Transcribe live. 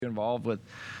involved with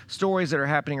stories that are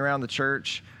happening around the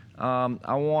church.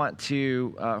 I want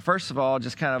to, first of all,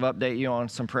 just kind of update you on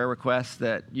some prayer requests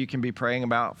that you can be praying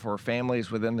about for families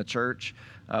within the church.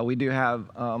 We do have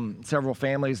several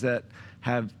families that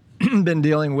have been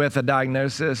dealing with a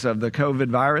diagnosis of the COVID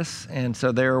virus, and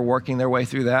so they're working their way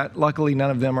through that. Luckily, none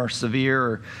of them are severe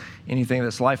or anything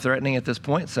that's life-threatening at this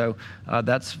point, so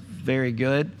that's very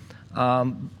good.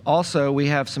 Also, we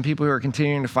have some people who are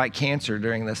continuing to fight cancer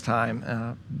during this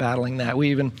time, battling that.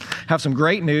 We even have some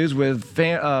great news with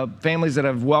families that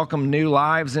have welcomed new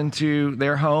lives into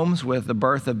their homes with the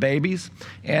birth of babies.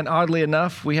 And oddly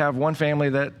enough, we have one family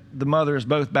that the mother is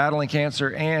both battling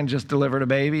cancer and just delivered a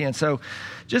baby. And so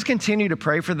just continue to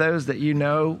pray for those that you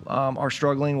know are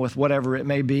struggling with whatever it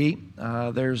may be.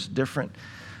 There's different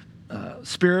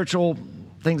spiritual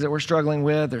things that we're struggling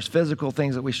with. There's physical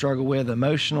things that we struggle with,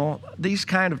 emotional. These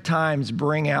kind of times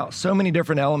bring out so many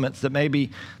different elements that maybe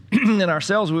in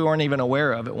ourselves we weren't even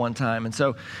aware of at one time. And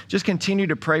so just continue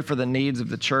to pray for the needs of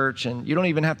the church. And you don't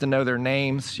even have to know their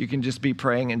names. You can just be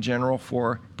praying in general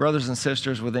for brothers and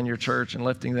sisters within your church and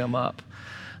lifting them up.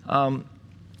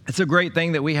 It's a great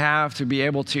thing that we have to be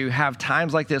able to have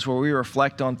times like this where we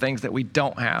reflect on things that we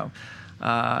don't have.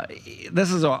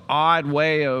 This is an odd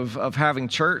way of having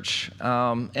church,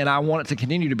 and I want it to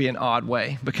continue to be an odd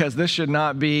way because this should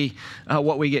not be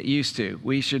what we get used to.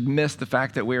 We should miss the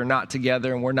fact that we are not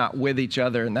together and we're not with each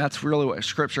other, and that's really what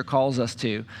Scripture calls us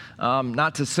to.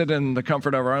 Not to sit in the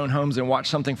comfort of our own homes and watch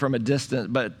something from a distance,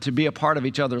 but to be a part of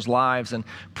each other's lives. And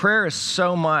prayer is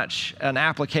so much an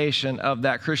application of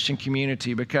that Christian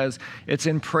community because it's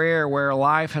in prayer where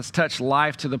life has touched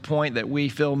life to the point that we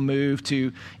feel moved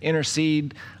to intercede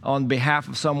on behalf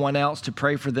of someone else, to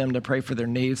pray for them, to pray for their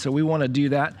needs. So we want to do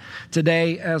that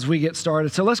today as we get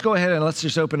started. So let's go ahead and let's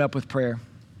just open up with prayer.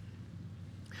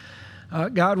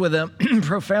 God, with a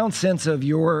profound sense of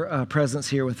your presence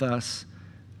here with us,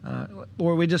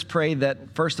 Lord, we just pray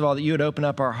that, first of all, that you would open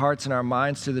up our hearts and our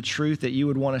minds to the truth that you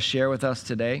would want to share with us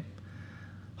today.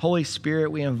 Holy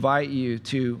Spirit, we invite you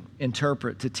to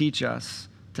interpret, to teach us,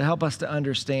 to help us to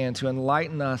understand, to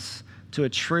enlighten us to a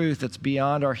truth that's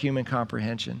beyond our human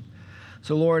comprehension.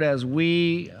 So, Lord, as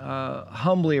we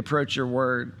humbly approach your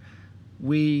word,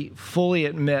 we fully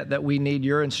admit that we need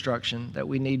your instruction, that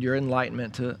we need your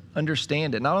enlightenment to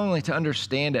understand it. Not only to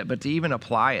understand it, but to even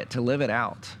apply it, to live it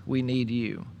out. We need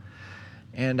you.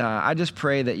 And I just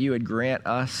pray that you would grant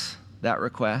us that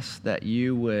request, that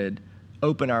you would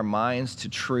open our minds to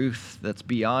truth that's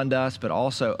beyond us, but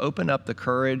also open up the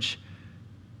courage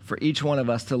for each one of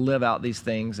us to live out these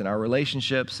things in our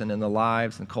relationships and in the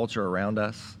lives and culture around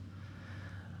us.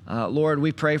 Lord,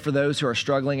 we pray for those who are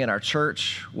struggling in our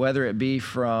church, whether it be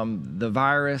from the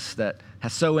virus that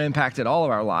has so impacted all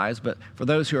of our lives, but for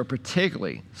those who are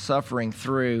particularly suffering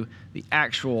through the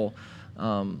actual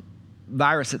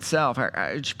virus itself.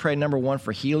 I just pray, number one,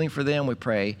 for healing for them. We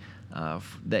pray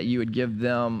that you would give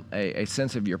them a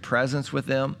sense of your presence with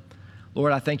them.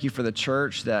 Lord, I thank you for the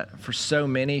church, that for so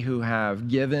many who have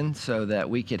given so that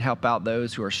we could help out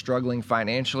those who are struggling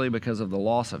financially because of the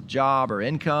loss of job or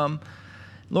income.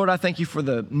 Lord, I thank you for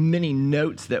the many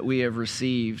notes that we have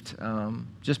received,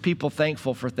 just people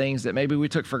thankful for things that maybe we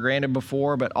took for granted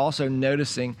before, but also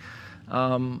noticing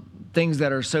things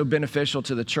that are so beneficial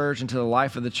to the church and to the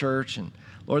life of the church. And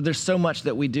Lord, there's so much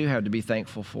that we do have to be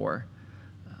thankful for.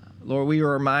 Lord, we are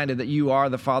reminded that you are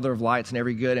the Father of lights and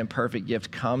every good and perfect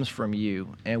gift comes from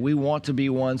you. And we want to be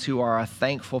ones who are a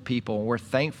thankful people. We're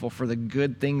thankful for the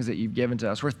good things that you've given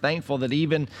to us. We're thankful that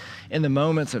even in the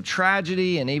moments of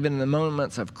tragedy and even in the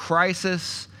moments of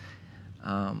crisis,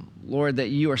 Lord, that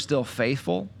you are still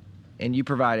faithful and you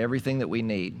provide everything that we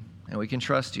need. And we can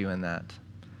trust you in that.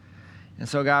 And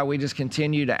so, God, we just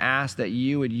continue to ask that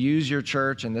you would use your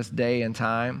church in this day and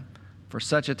time for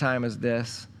such a time as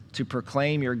this, to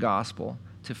proclaim your gospel,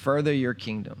 to further your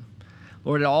kingdom.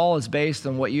 Lord, it all is based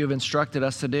on what you have instructed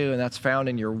us to do, and that's found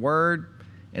in your word,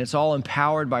 and it's all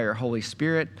empowered by your Holy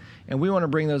Spirit. And we want to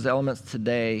bring those elements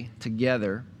today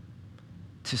together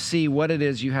to see what it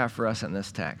is you have for us in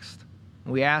this text.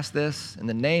 And we ask this in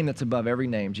the name that's above every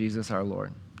name, Jesus our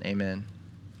Lord. Amen.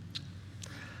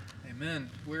 Amen.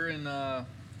 We're in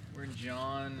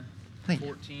John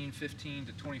 14, 15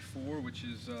 to 24, which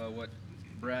is what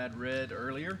Brad read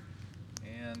earlier.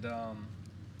 And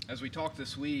as we talked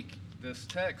this week, this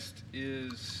text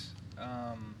is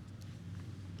and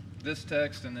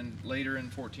then later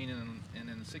in 14 and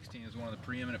in 16 is one of the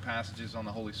preeminent passages on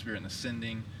the Holy Spirit and the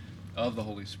sending of the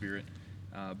Holy Spirit.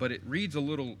 But it reads a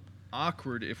little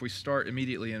awkward if we start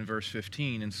immediately in verse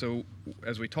 15. And so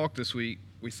as we talked this week,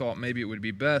 we thought maybe it would be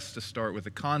best to start with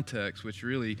the context, which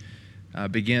really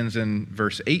begins in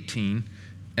verse 18,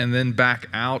 and then back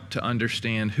out to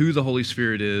understand who the Holy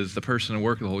Spirit is, the person and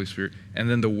work of the Holy Spirit, and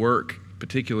then the work,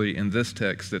 particularly in this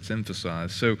text, that's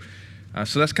emphasized. So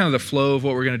that's kind of the flow of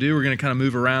what we're going to do. We're going to kind of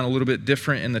move around a little bit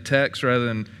different in the text rather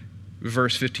than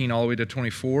verse 15 all the way to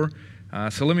 24.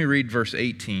 So let me read verse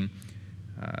 18.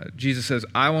 Jesus says,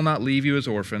 "I will not leave you as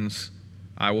orphans.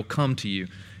 I will come to you."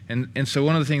 And so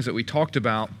one of the things that we talked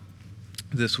about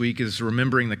this week is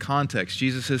remembering the context.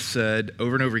 Jesus has said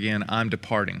over and over again, "I'm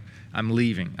departing. I'm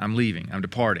leaving. I'm leaving. I'm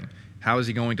departing." How is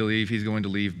he going to leave? He's going to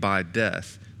leave by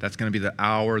death. That's going to be the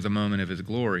hour, the moment of his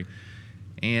glory.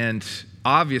 And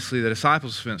obviously the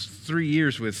disciples spent 3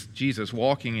 years with Jesus,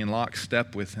 walking in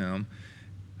lockstep with him,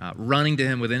 running to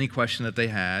him with any question that they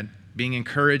had, being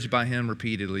encouraged by him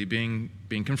repeatedly, being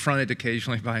confronted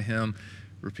occasionally by him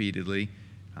repeatedly.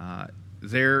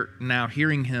 They're now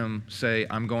hearing him say,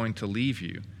 "I'm going to leave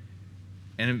you."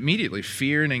 And immediately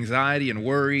fear and anxiety and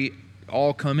worry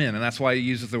all come in. And that's why he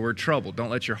uses the word troubled.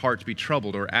 Don't let your hearts be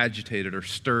troubled or agitated or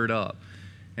stirred up.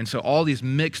 And so all these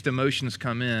mixed emotions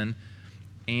come in,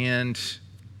 and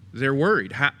they're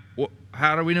worried.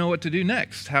 How do we know what to do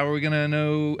next? How are we going to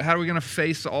know? How are we going to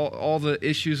face all the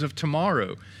issues of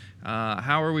tomorrow?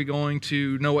 How are we going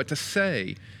to know what to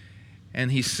say?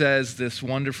 And he says this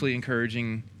wonderfully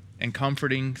encouraging and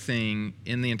comforting thing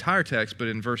in the entire text, but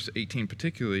in verse 18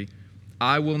 particularly,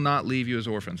 "I will not leave you as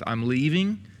orphans." I'm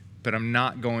leaving, but I'm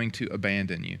not going to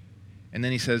abandon you. And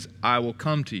then he says, "I will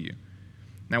come to you."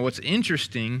 Now what's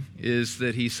interesting is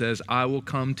that he says, "I will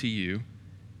come to you,"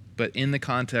 but in the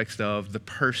context of the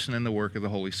person and the work of the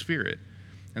Holy Spirit.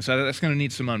 And so that's going to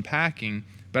need some unpacking,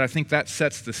 but I think that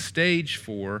sets the stage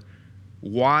for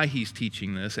why he's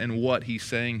teaching this and what he's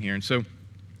saying here. And so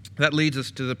that leads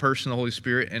us to the person of the Holy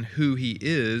Spirit and who he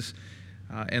is.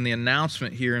 And the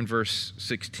announcement here in verse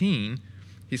 16,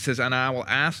 he says, "And I will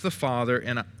ask the Father,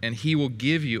 and he will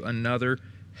give you another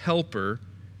helper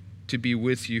to be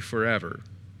with you forever,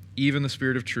 even the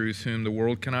Spirit of truth, whom the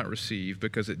world cannot receive,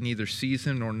 because it neither sees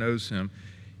him nor knows him.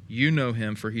 You know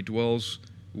him, for he dwells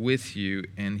with you,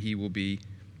 and he will be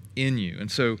in you."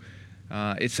 And so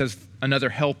it says another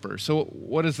helper. So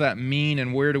what does that mean,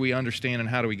 and where do we understand, and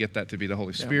how do we get that to be the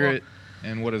Holy Spirit?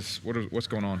 And what's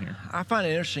going on here? I find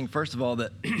it interesting, first of all,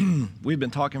 that we've been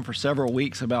talking for several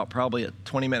weeks about probably a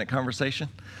 20-minute conversation.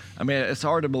 I mean, it's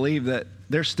hard to believe that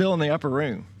they're still in the upper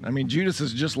room. I mean, Judas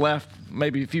has just left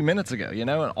maybe a few minutes ago, and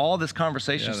all this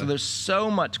conversation. So there's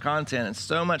so much content and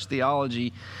so much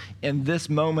theology in this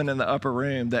moment in the upper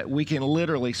room that we can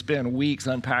literally spend weeks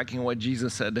unpacking what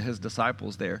Jesus said to his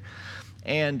disciples there.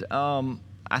 And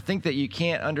I think that you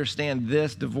can't understand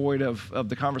this devoid of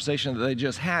the conversation that they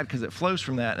just had, because it flows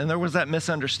from that. And there was that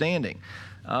misunderstanding.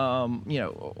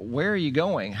 Where are you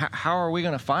going? How are we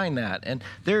going to find that? And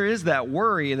there is that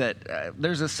worry that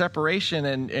there's a separation,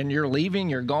 and you're leaving,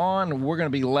 you're gone, we're going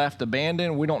to be left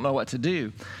abandoned, we don't know what to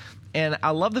do. And I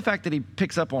love the fact that he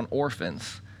picks up on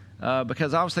orphans,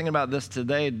 because I was thinking about this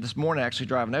this morning, actually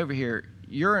driving over here.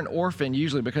 You're an orphan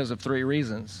usually because of 3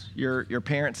 reasons. Your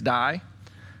parents die,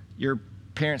 your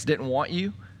parents didn't want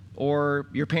you, or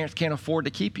your parents can't afford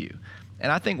to keep you.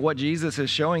 And I think what Jesus is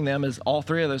showing them is all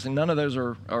 3 of those, and none of those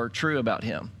are true about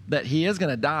him. That he is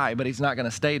going to die, but he's not going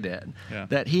to stay dead. Yeah.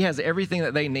 That he has everything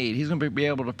that they need. He's going to be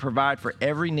able to provide for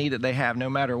every need that they have, no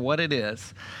matter what it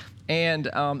is. And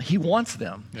he wants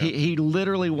them. Yeah. He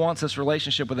literally wants this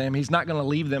relationship with them. He's not going to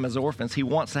leave them as orphans. He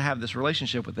wants to have this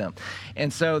relationship with them.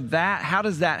 And so how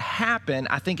does that happen?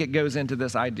 I think it goes into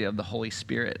this idea of the Holy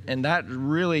Spirit. And that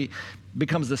really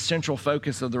becomes the central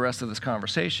focus of the rest of this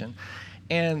conversation.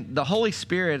 And the Holy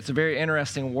Spirit, it's a very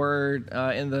interesting word.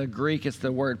 In the Greek, it's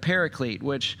the word paraclete,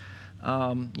 which,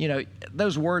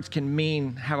 those words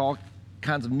can have all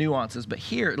kinds of nuances. But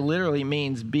here it literally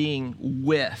means being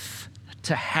with,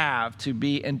 to have, to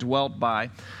be indwelt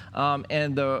by.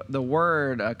 And the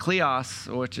word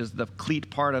kleos, which is the cleat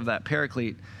part of that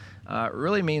paraclete,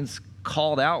 really means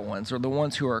called out ones, or the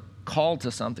ones who are called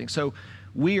to something. So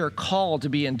we are called to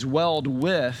be indwelled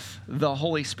with the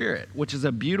Holy Spirit, which is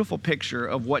a beautiful picture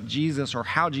of what Jesus, or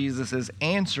how Jesus is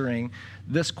answering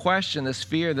this question, this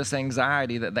fear, this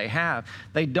anxiety that they have.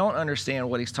 They don't understand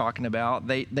what he's talking about.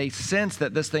 They sense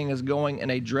that this thing is going in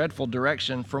a dreadful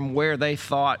direction from where they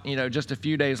thought, just a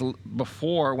few days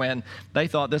before, when they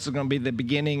thought this was going to be the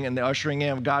beginning and the ushering in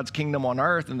of God's kingdom on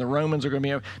earth, and the Romans are going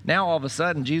to be. Now all of a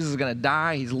sudden, Jesus is going to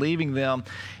die. He's leaving them.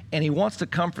 And he wants to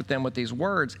comfort them with these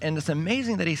words. And it's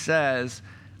amazing that he says,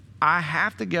 I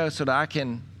have to go so that I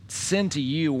can send to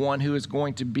you one who is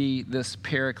going to be this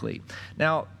paraclete.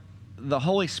 Now, the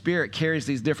Holy Spirit carries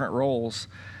these different roles.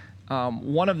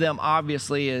 One of them,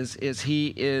 obviously, is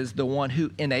he is the one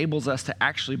who enables us to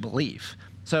actually believe.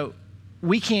 So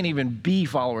we can't even be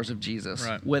followers of Jesus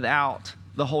without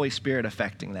the Holy Spirit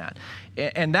affecting that.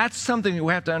 And that's something that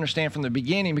we have to understand from the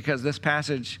beginning, because this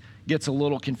passage gets a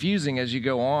little confusing as you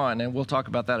go on, and we'll talk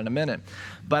about that in a minute.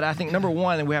 But I think, number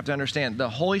one, we have to understand the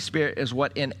Holy Spirit is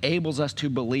what enables us to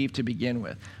believe to begin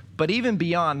with. But even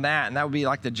beyond that, and that would be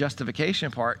like the justification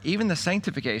part, even the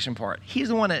sanctification part, he's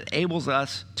the one that enables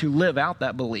us to live out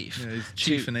that belief. Yeah, he's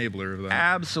chief enabler of that.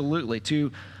 Absolutely.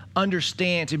 To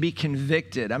understand, to be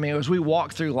convicted. I mean, as we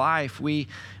walk through life, we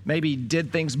maybe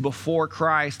did things before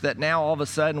Christ that now all of a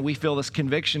sudden we feel this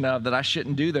conviction of that I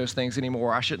shouldn't do those things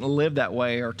anymore. I shouldn't live that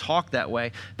way or talk that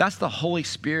way. That's the Holy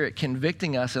Spirit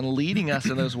convicting us and leading us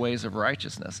in those ways of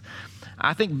righteousness.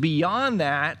 I think beyond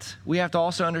that, we have to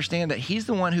also understand that he's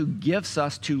the one who gifts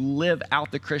us to live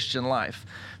out the Christian life.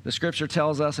 The scripture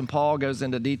tells us, and Paul goes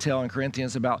into detail in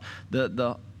Corinthians about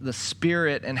the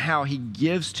Spirit and how he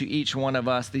gives to each one of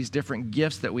us these different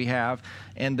gifts that we have.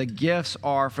 And the gifts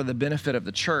are for the benefit of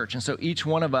the church. And so each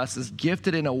one of us is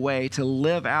gifted in a way to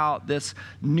live out this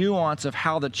nuance of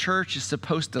how the church is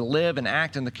supposed to live and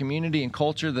act in the community and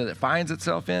culture that it finds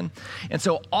itself in. And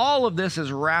so all of this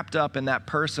is wrapped up in that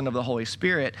person of the Holy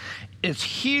Spirit. It's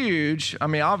huge. I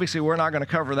mean, obviously, we're not going to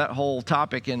cover that whole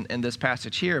topic in this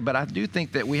passage here, but I do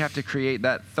think that we have to create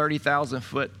that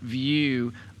 30,000-foot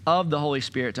view of the Holy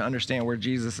Spirit to understand where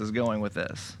Jesus is going with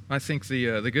this. I think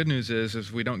the good news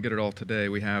is we don't get it all today.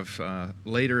 We have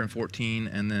later in 14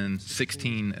 and then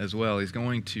 16 as well. He's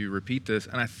going to repeat this,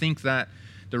 and I think that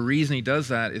the reason he does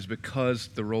that is because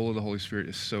the role of the Holy Spirit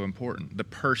is so important. The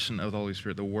person of the Holy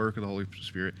Spirit, the work of the Holy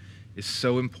Spirit is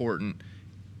so important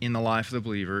in the life of the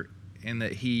believer, and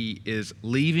that he is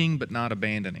leaving but not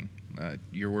abandoning.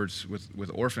 Your words with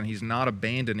orphan, he's not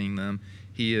abandoning them.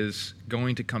 He is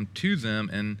going to come to them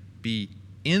and be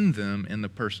in them in the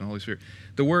person of the Holy Spirit.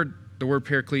 The word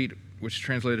paraclete, which is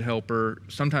translated helper,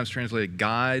 sometimes translated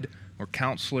guide or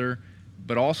counselor,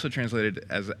 but also translated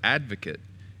as advocate.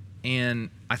 And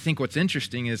I think what's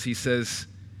interesting is he says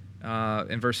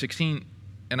in verse 16,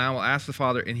 and I will ask the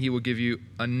Father, and he will give you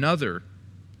another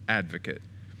advocate.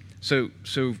 So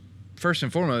first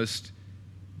and foremost,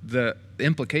 the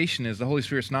implication is the Holy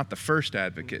Spirit's not the first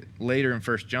advocate. Later in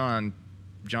 1 John,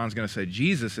 John's going to say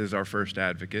Jesus is our first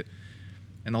advocate,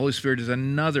 and the Holy Spirit is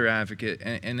another advocate.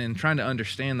 And in trying to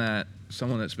understand that,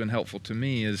 someone that's been helpful to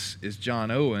me is John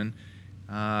Owen.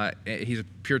 He's a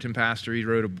Puritan pastor. He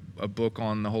wrote a book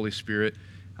on the Holy Spirit,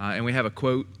 and we have a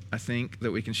quote, I think,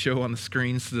 that we can show on the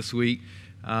screens this week.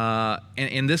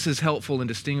 And this is helpful in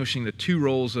distinguishing the two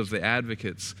roles of the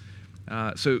advocates.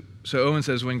 So Owen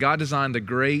says, when God designed the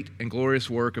great and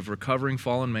glorious work of recovering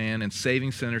fallen man and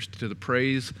saving sinners to the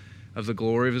praise of the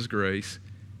glory of his grace,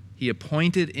 he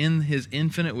appointed in his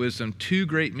infinite wisdom two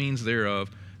great means thereof.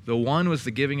 The one was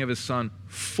the giving of his Son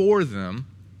for them,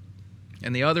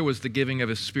 and the other was the giving of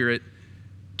his Spirit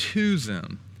to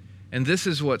them. And this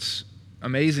is what's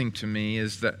amazing to me,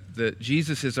 is that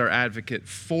Jesus is our advocate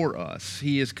for us.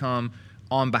 He has come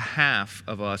on behalf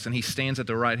of us, and he stands at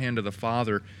the right hand of the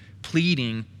Father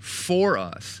pleading for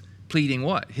us. Pleading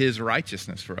what? His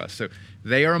righteousness for us. So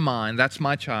they are mine. That's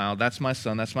my child. That's my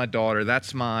son. That's my daughter.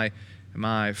 That's my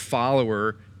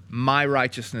follower. My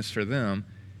righteousness for them.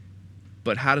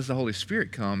 But how does the Holy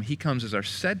Spirit come? He comes as our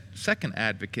second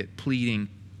advocate, pleading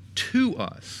to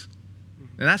us.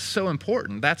 And that's so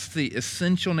important. That's the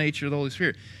essential nature of the Holy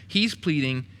Spirit. He's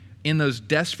pleading in those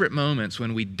desperate moments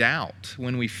when we doubt,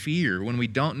 when we fear, when we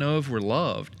don't know if we're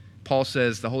loved. Paul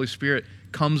says the Holy Spirit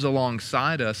comes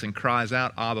alongside us and cries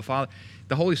out, Abba, Father.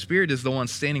 The Holy Spirit is the one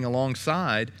standing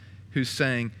alongside who's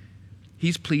saying,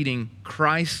 he's pleading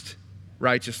Christ's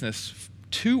righteousness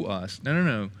to us.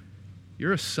 No.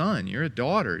 You're a son. You're a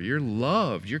daughter. You're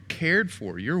loved. You're cared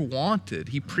for. You're wanted.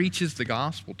 He preaches the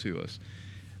gospel to us.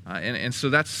 And so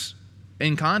that's,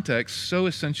 in context, so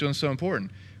essential and so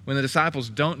important. When the disciples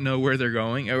don't know where they're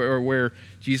going or where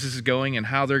Jesus is going and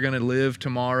how they're going to live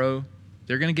tomorrow,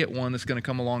 they're going to get one that's going to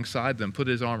come alongside them, put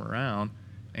his arm around,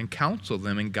 and counsel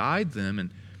them and guide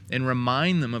them and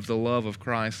remind them of the love of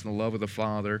Christ and the love of the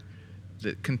Father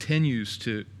that continues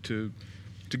to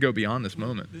go beyond this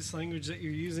moment. This language that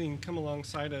you're using, come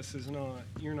alongside us, is not,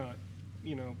 you're not,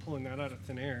 pulling that out of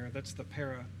thin air. That's the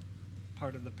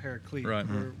part of the paraclete. Right.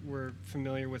 We're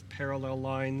familiar with parallel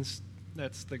lines.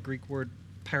 That's the Greek word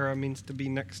para, means to be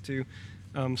next to.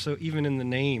 So even in the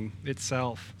name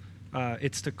itself,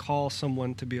 it's to call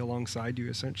someone to be alongside you,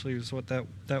 essentially, is what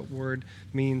that word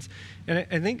means. And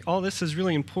I think all this is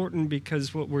really important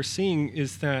because what we're seeing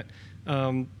is that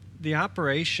the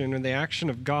operation or the action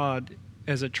of God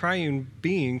as a triune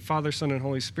being, Father, Son, and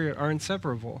Holy Spirit are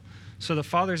inseparable. So the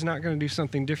Father's not going to do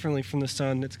something differently from the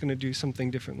Son. It's going to do something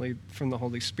differently from the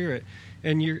Holy Spirit.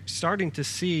 And you're starting to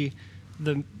see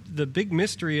the big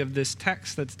mystery of this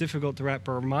text that's difficult to wrap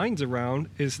our minds around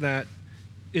is that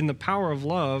in the power of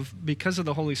love, because of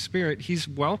the Holy Spirit, he's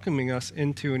welcoming us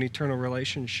into an eternal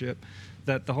relationship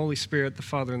that the Holy Spirit, the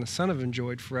Father, and the Son have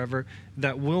enjoyed forever,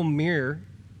 that will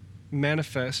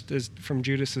manifest, as from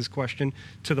Judas's question,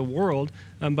 to the world.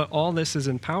 But all this is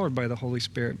empowered by the Holy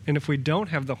Spirit. And if we don't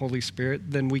have the Holy Spirit,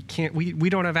 then we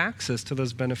don't have access to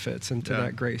those benefits and to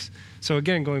that grace. So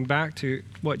again, going back to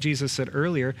what Jesus said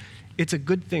earlier, it's a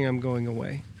good thing I'm going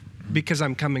away because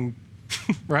I'm coming,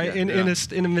 right? In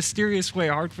a mysterious way,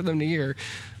 hard for them to hear.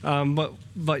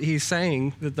 But he's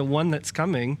saying that the one that's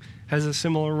coming has a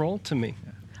similar role to me.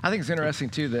 I think it's interesting,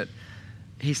 too, that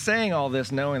he's saying all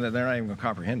this knowing that they're not even going to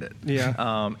comprehend it.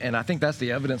 Yeah. And I think that's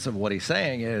the evidence of what he's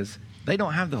saying is they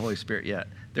don't have the Holy Spirit yet.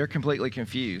 They're completely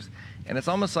confused. And it's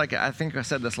almost like, I think I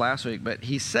said this last week, but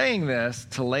he's saying this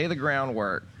to lay the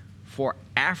groundwork for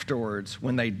afterwards,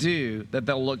 when they do, that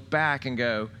they'll look back and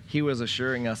go, he was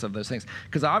assuring us of those things.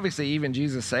 Because obviously even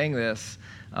Jesus saying this,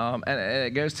 and it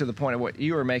goes to the point of what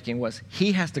you were making, was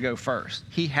he has to go first.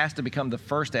 He has to become the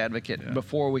first advocate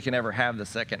before we can ever have the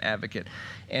second advocate.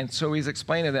 And so he's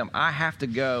explaining to them, I have to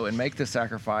go and make the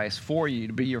sacrifice for you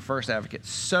to be your first advocate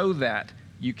so that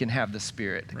you can have the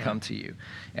Spirit to come to you.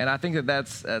 And I think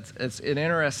it's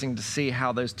interesting to see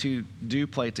how those two do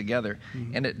play together.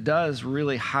 Mm-hmm. And it does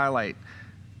really highlight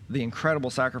the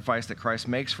incredible sacrifice that Christ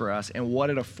makes for us and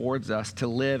what it affords us to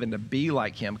live and to be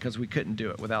like him, because we couldn't do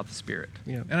it without the Spirit.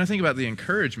 Yeah. And I think about the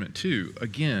encouragement too.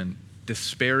 Again,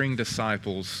 despairing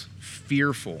disciples,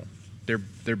 fearful,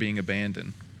 they're being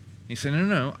abandoned. He said,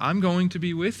 no, I'm going to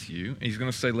be with you. And he's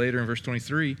going to say later in verse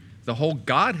 23, the whole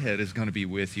Godhead is going to be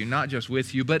with you, not just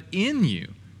with you, but in you.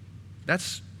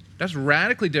 That's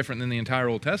radically different than the entire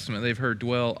Old Testament. They've heard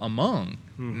dwell among.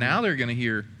 Mm-hmm. Now they're going to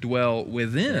hear dwell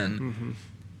within. Yeah. Mm-hmm.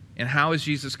 And how is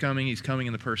Jesus coming? He's coming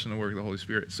in the person and work of the Holy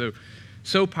Spirit.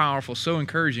 So powerful, so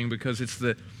encouraging, because it's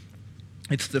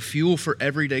the fuel for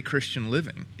everyday Christian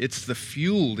living. It's the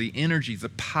fuel, the energy, the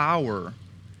power.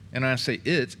 And when I say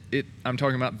I'm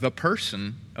talking about the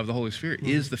person of the Holy Spirit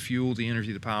is the fuel, the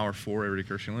energy, the power for everyday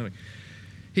Christian living.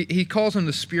 He calls him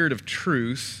the Spirit of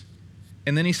truth,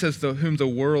 and then he says, whom the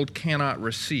world cannot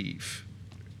receive.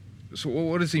 So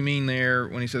what does he mean there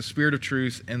when he says Spirit of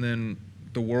truth and then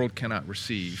the world cannot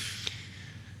receive?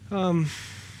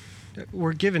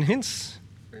 We're given hints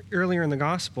earlier in the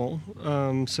gospel.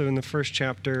 So in the first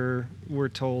chapter, we're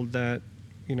told that,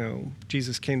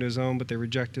 Jesus came to his own, but they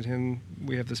rejected him.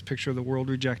 We have this picture of the world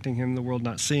rejecting him, the world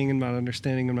not seeing him, not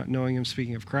understanding him, not knowing him,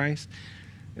 speaking of Christ.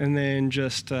 And then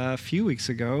just a few weeks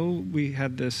ago, we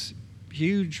had this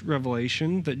huge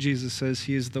revelation that Jesus says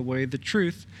he is the way, the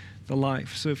truth, the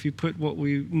life. So if you put what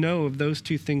we know of those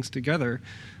two things together,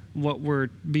 what we're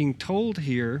being told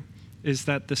here is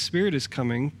that the Spirit is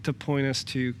coming to point us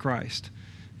to Christ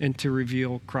and to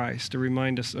reveal Christ, to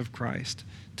remind us of Christ,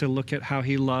 to look at how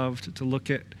he loved, to look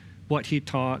at what he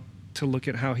taught, to look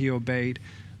at how he obeyed.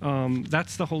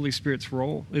 That's the Holy Spirit's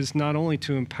role, is not only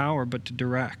to empower, but to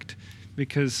direct.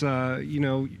 Because,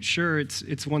 sure,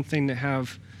 it's one thing to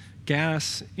have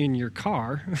gas in your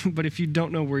car, but if you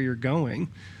don't know where you're going,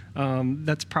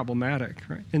 that's problematic,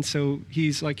 right? And so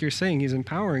he's, like you're saying, he's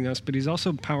empowering us, but he's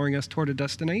also empowering us toward a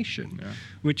destination,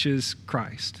 which is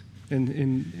Christ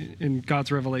and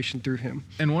God's revelation through him.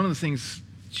 And one of the things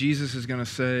Jesus is going to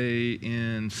say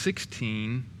in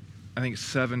 16, I think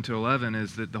 7 to 11,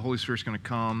 is that the Holy Spirit's going to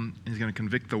come and he's going to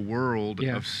convict the world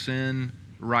of sin,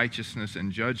 righteousness,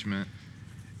 and judgment.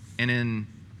 And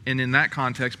in that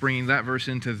context, bringing that verse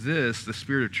into this, the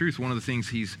Spirit of truth, one of the things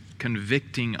he's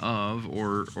convicting of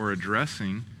or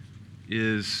addressing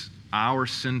is our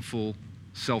sinful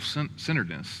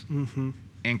self-centeredness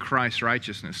and Christ's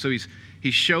righteousness. So he's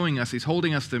showing us, he's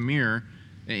holding us the mirror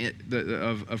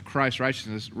of Christ's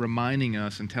righteousness, reminding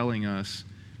us and telling us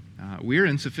we're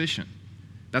insufficient.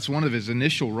 That's one of his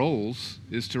initial roles,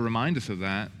 is to remind us of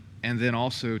that, and then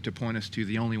also to point us to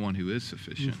the only one who is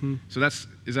sufficient. Mm-hmm. So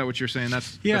is that what you're saying?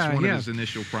 That's one of his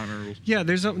initial primary roles. Yeah,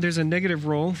 there's a negative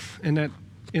role, and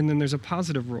then there's a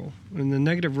positive role. And the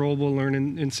negative role we'll learn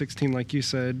in 16, like you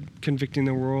said, convicting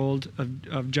the world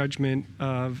of judgment,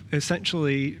 of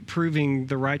essentially proving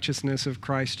the righteousness of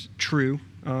Christ true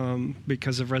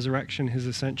because of resurrection, his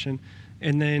ascension.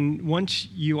 And then once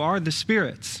you are the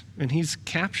Spirit's and he's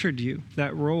captured you,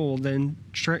 that role, then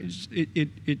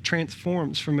it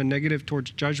transforms from a negative towards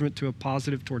judgment to a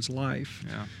positive towards life.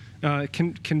 Yeah.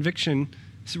 Conviction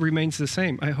remains the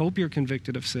same. I hope you're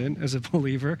convicted of sin as a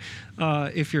believer.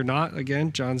 If you're not,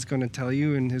 again, John's going to tell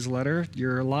you in his letter,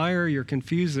 you're a liar, you're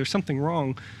confused, there's something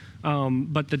wrong.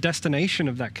 But the destination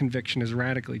of that conviction is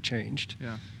radically changed.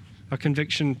 Yeah. A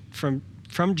conviction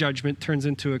from judgment turns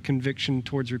into a conviction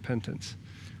towards repentance.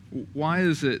 Why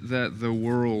is it that the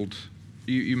world,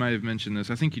 you might have mentioned this,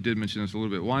 I think you did mention this a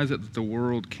little bit, why is it that the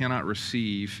world cannot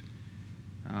receive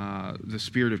the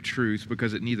Spirit of truth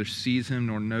because it neither sees him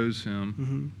nor knows him?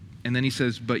 Mm-hmm. And then he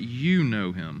says, but you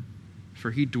know him,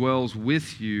 for he dwells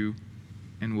with you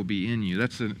and will be in you.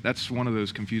 That's one of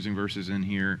those confusing verses in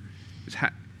here.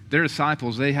 Their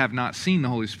disciples, they have not seen the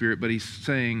Holy Spirit, but he's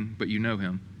saying, but you know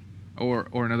him. Or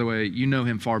another way, you know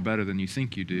him far better than you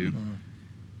think you do. Mm-hmm.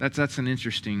 That's an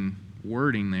interesting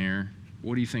wording there.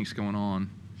 What do you think's going on?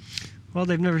 Well,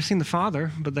 they've never seen the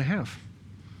Father, but they have.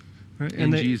 Right?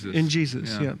 In Jesus. In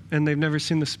Jesus, yeah. And they've never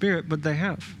seen the Spirit, but they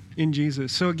have in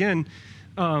Jesus. So again,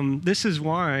 this is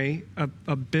why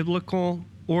a biblical,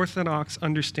 orthodox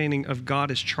understanding of God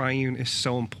as triune is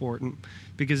so important.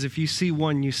 Because if you see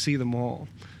one, you see them all.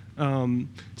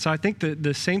 So I think that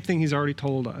the same thing he's already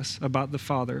told us about the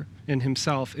Father and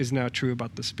himself is now true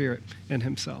about the Spirit and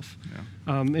himself.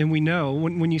 Yeah. And we know,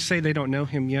 when you say they don't know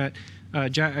him yet,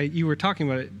 Jack, you were talking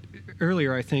about it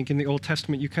earlier, I think, in the Old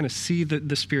Testament, you kind of see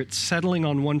the Spirit settling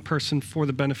on one person for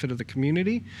the benefit of the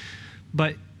community.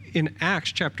 But in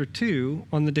Acts chapter 2,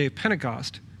 on the day of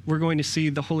Pentecost, we're going to see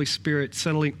the Holy Spirit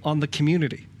settling on the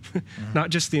community,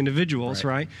 not just the individuals,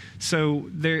 right? So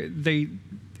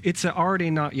it's an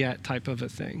already not yet type of a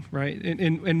thing, right?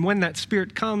 And when that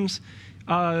Spirit comes,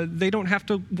 they don't have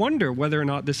to wonder whether or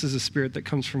not this is a Spirit that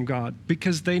comes from God,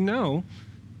 because they know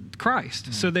Christ.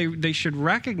 Mm-hmm. So they should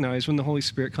recognize when the Holy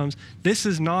Spirit comes, this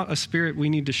is not a spirit we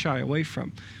need to shy away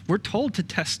from. We're told to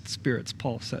test spirits,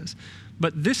 Paul says.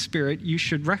 But this Spirit you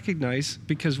should recognize,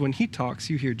 because when he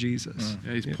talks, you hear Jesus.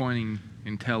 Yeah, he's pointing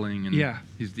and telling, and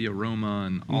he's the aroma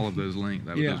and all of those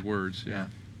those words. Yeah.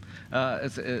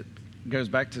 It goes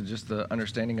back to just the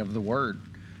understanding of the word.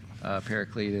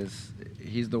 Paraclete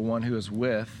he's the one who is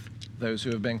with those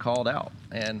who have been called out.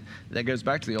 And that goes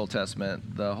back to the Old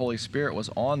Testament. The Holy Spirit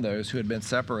was on those who had been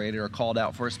separated or called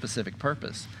out for a specific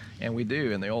purpose. And we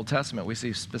do. In the Old Testament, we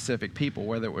see specific people,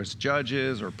 whether it was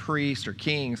judges or priests or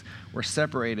kings, were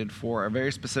separated for a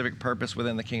very specific purpose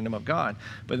within the kingdom of God.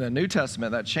 But in the New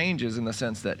Testament, that changes in the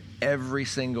sense that every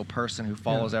single person who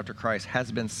follows after Christ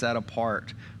has been set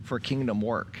apart for kingdom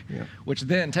work, which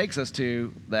then takes us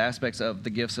to the aspects of the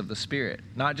gifts of the Spirit.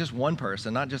 Not just one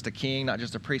person, not just a king, not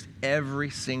just a priest, every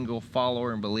single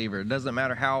follower and believer. It doesn't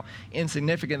matter how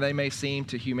insignificant they may seem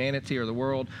to humanity or the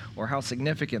world, or how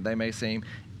significant they may seem.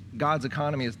 God's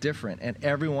economy is different, and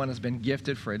everyone has been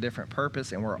gifted for a different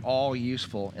purpose, and we're all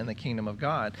useful in the kingdom of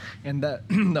God. And that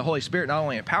the Holy Spirit not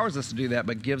only empowers us to do that,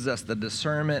 but gives us the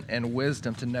discernment and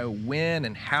wisdom to know when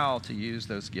and how to use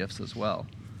those gifts as well.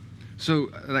 So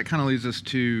that kind of leads us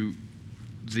to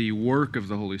the work of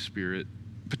the Holy Spirit,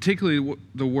 particularly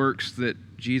the works that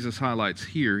Jesus highlights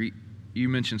here. You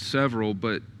mentioned several,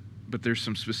 but there's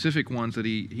some specific ones that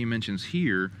he mentions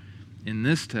here in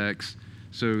this text.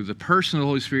 So the person of the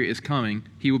Holy Spirit is coming.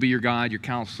 He will be your guide, your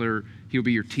counselor. He will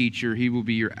be your teacher. He will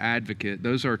be your advocate.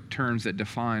 Those are terms that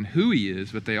define who he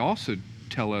is, but they also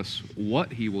tell us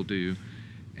what he will do.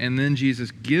 And then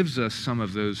Jesus gives us some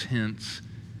of those hints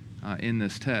in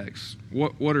this text.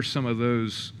 What are some of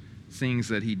those things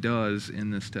that he does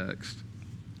in this text?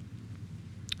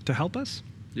 To help us?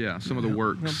 Yeah, some of the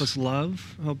works. Help us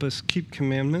love, help us keep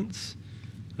commandments,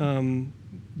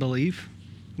 believe.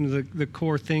 The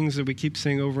core things that we keep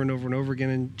saying over and over and over again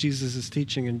in Jesus'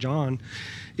 teaching in John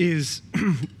is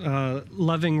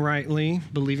loving rightly,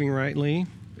 believing rightly,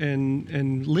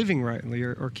 and living rightly,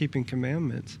 or keeping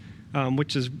commandments,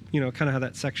 which is, kind of how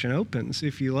that section opens.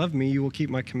 If you love me, you will keep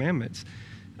my commandments.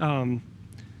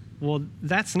 Well,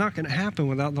 that's not going to happen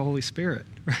without the Holy Spirit,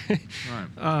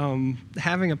 right?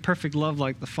 Having a perfect love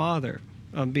like the Father,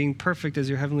 being perfect as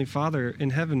your Heavenly Father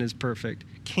in heaven is perfect,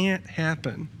 can't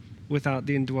happen without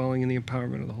the indwelling and the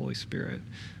empowerment of the Holy Spirit.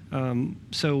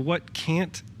 So what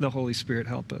can't the Holy Spirit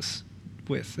help us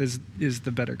with is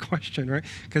the better question, right?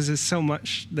 Because there's so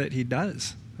much that he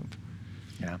does.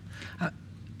 Yeah.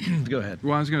 Go ahead.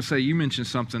 Well, I was going to say, you mentioned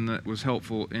something that was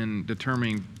helpful in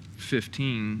determining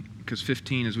 15, because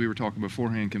 15, as we were talking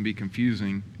beforehand, can be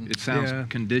confusing. It sounds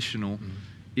conditional.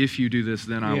 If you do this,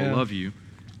 then I will love you.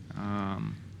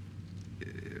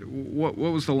 What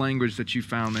was the language that you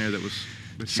found there that was...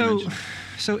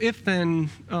 So if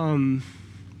then,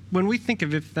 when we think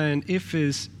of if then, if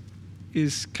is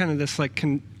kind of this like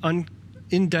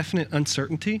indefinite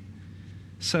uncertainty.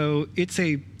 So it's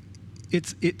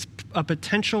it's a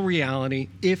potential reality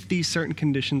if these certain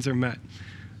conditions are met.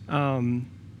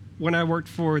 When I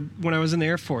was in the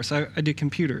Air Force, I did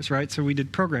computers, right? So we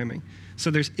did programming. So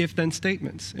there's if-then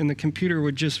statements, and the computer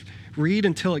would just read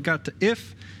until it got to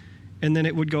if, and then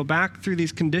it would go back through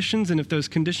these conditions, and if those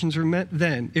conditions were met,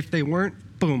 then. If they weren't,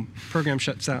 boom, program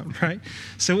shuts down, right?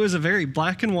 So it was a very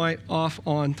black and white,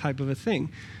 off-on type of a thing.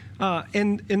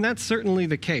 And that's certainly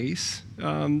the case.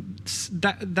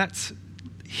 That's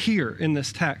here in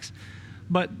this text.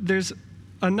 But there's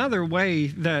another way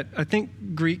that I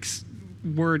think Greek's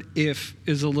word if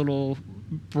is a little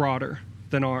broader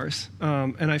than ours.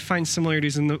 And I find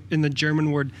similarities in the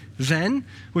German word then,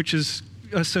 which is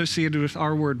associated with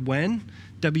our word when,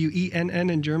 W-E-N-N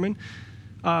in German.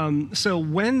 So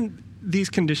when these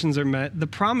conditions are met, the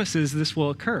promise is this will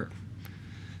occur.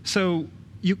 So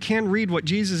you can read what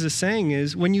Jesus is saying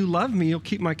is, when you love me, you'll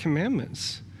keep my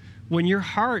commandments. When your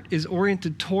heart is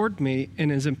oriented toward me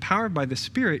and is empowered by the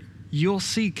Spirit, you'll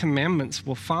see commandments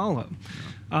will follow.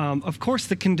 Of course,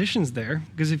 the condition's there,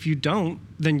 because if you don't,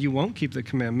 then you won't keep the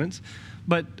commandments.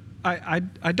 But I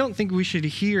don't think we should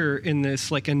hear in this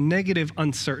like a negative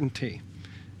uncertainty,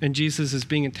 and Jesus is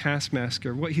being a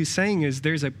taskmaster. What he's saying is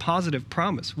there's a positive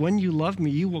promise. When you love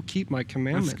me, you will keep my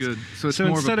commandments. That's good. So it's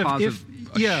more of a positive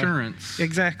assurance. Yeah,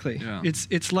 exactly. Yeah.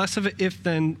 It's less of an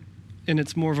if-then, and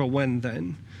it's more of a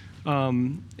when-then.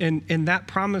 And that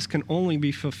promise can only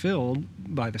be fulfilled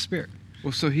by the Spirit.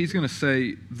 Well, so he's going to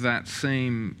say that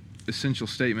same essential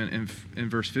statement in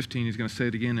verse 15. He's going to say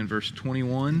it again in verse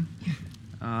 21,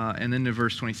 and then in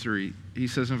verse 23. He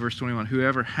says in verse 21,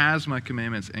 whoever has my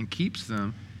commandments and keeps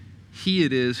them, he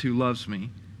it is who loves me.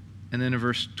 And then in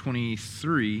verse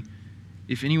 23,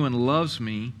 if anyone loves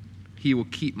me, he will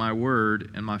keep my word,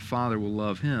 and my Father will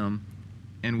love him,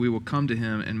 and we will come to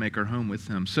him and make our home with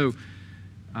him. So,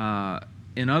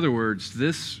 in other words,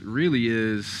 this really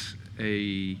is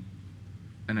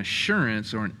an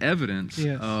assurance or an evidence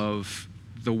of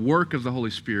the work of the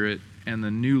Holy Spirit and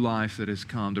the new life that has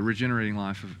come, the regenerating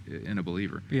life in a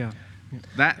believer. Yeah.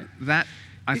 That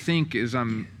I think as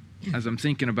I'm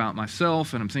thinking about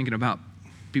myself and I'm thinking about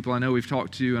people I know we've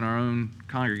talked to in our own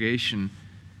congregation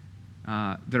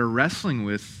that are wrestling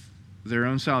with their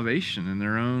own salvation and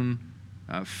their own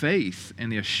faith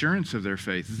and the assurance of their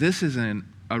faith. This is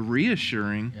a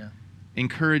reassuring,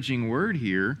 encouraging word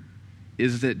here,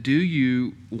 is that do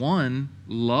you, one,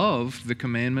 love the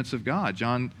commandments of God?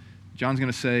 John's going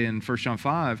to say in 1 John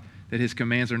 5 that his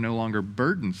commands are no longer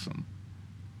burdensome.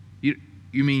 You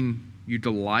mean you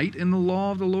delight in the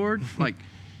law of the Lord? Like,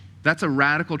 that's a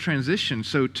radical transition.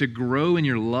 So to grow in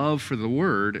your love for the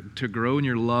Word, to grow in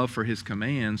your love for His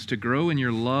commands, to grow in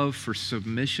your love for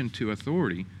submission to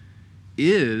authority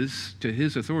to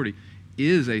His authority,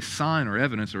 is a sign or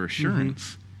evidence or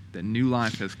assurance that new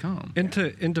life has come. And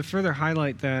to further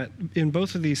highlight that, in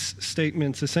both of these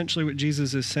statements, essentially what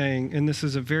Jesus is saying, and this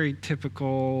is a very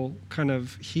typical kind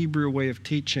of Hebrew way of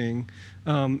teaching,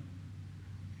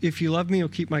 if you love me, you'll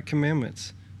keep my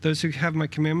commandments. Those who have my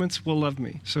commandments will love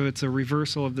me. So it's a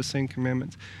reversal of the same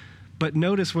commandments. But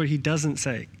notice what he doesn't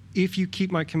say. If you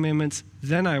keep my commandments,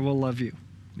 then I will love you.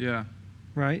 Yeah.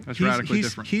 Right? That's radically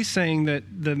different. He's saying that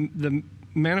the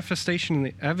manifestation and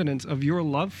the evidence of your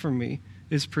love for me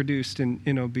is produced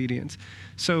in obedience.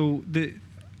 So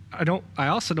I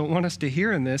also don't want us to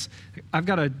hear in this, I've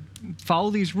got to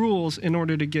follow these rules in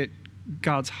order to get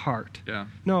God's heart. Yeah.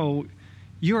 No,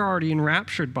 you're already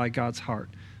enraptured by God's heart.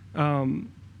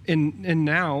 And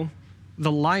now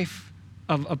the life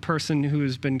of a person who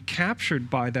has been captured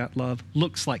by that love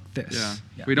looks like this.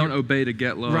 Yeah. We don't obey to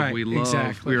get love. Right, we love.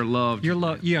 Exactly. We are loved.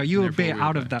 You obey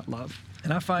out of that love.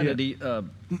 And I find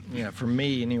it, for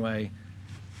me anyway,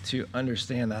 to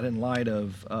understand that in light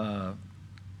of,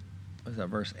 what is that,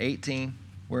 verse 18,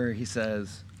 where he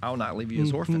says, I will not leave you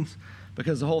as orphans.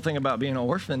 Because the whole thing about being an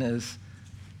orphan is,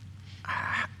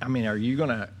 are you going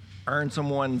to earn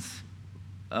someone's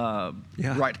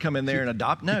right to come in there and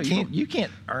adopt? No, you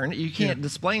can't earn it. You can't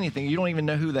display anything. You don't even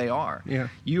know who they are. Yeah.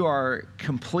 You are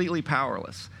completely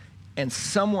powerless. And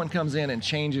someone comes in and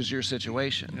changes your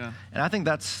situation. Yeah. And I think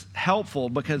that's helpful,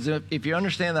 because if you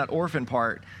understand that orphan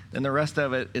part, then the rest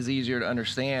of it is easier to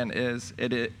understand.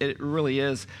 It really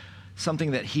is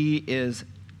something that he is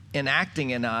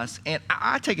enacting in us. And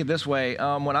I take it this way.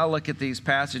 When I look at these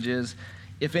passages,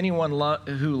 if anyone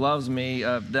who loves me,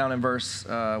 down in verse,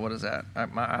 what is that?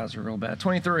 My eyes are real bad.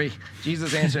 23,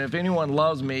 Jesus answered, if anyone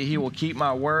loves me, he will keep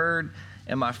my word,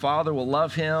 and my Father will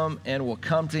love him and will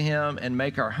come to him and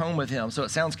make our home with him. So it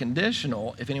sounds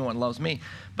conditional, if anyone loves me.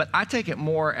 But I take it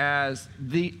more as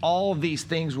all of these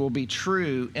things will be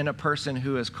true in a person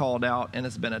who is called out and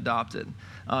has been adopted.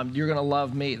 You're going to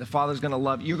love me. The Father's going to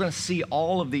love you. You're going to see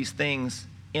all of these things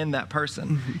in that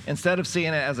person instead of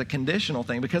seeing it as a conditional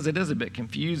thing, because it is a bit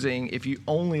confusing if you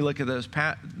only look at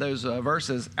those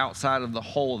verses outside of the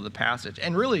whole of the passage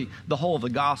and really the whole of the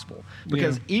gospel.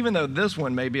 Because even though this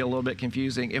one may be a little bit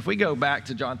confusing, if we go back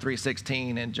to John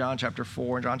 3:16 and John chapter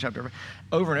 4 and John chapter 5,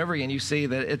 over and over again, you see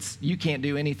that you can't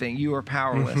do anything. You are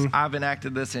powerless. I've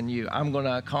enacted this in you. I'm going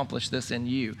to accomplish this in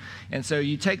you. And so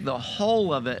you take the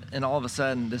whole of it, and all of a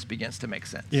sudden, this begins to make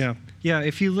sense. Yeah.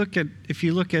 If you look at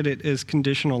it as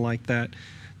conditional like that,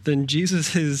 then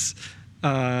Jesus has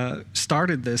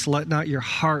started this. Let not your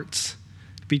hearts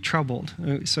be troubled.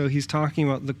 So he's talking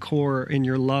about the core in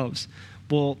your loves.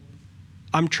 Well,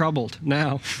 I'm troubled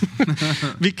now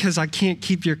because I can't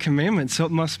keep your commandments, so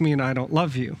it must mean I don't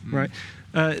love you, right?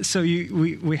 So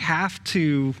you have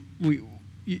to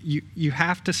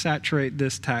saturate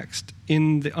this text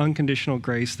in the unconditional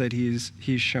grace that he's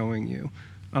showing you.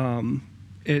 And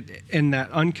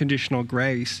that unconditional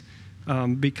grace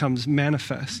becomes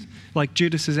manifest. Like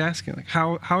Judas is asking, like,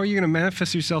 how are you going to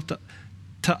manifest yourself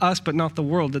to us but not the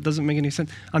world? That doesn't make any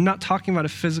sense. I'm not talking about a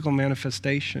physical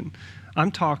manifestation. I'm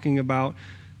talking about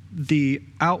the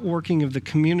outworking of the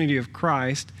community of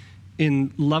Christ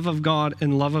in love of God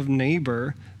and love of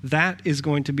neighbor. That is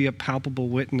going to be a palpable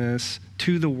witness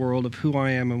to the world of who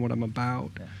I am and what I'm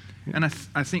about. Yeah. And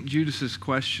I think Judas's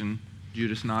question,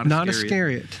 Judas, not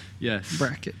Iscariot. Yes.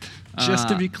 Bracket. Just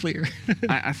to be clear.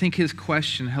 I think his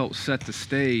question helps set the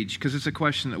stage, because it's a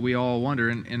question that we all wonder,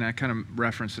 and I kind of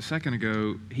referenced a second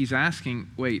ago. He's asking,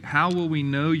 wait, how will we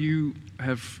know you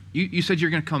said you're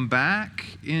going to come back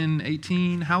in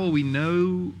 18? How will we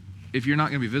know if you're not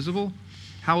going to be visible?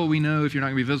 How will we know if you're not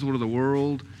going to be visible to the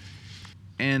world?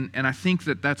 And I think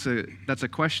that's a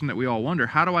question that we all wonder.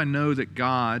 How do I know that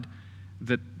God,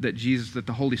 that Jesus, that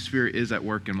the Holy Spirit is at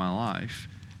work in my life?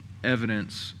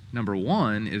 Evidence number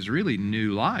one is really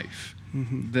new life.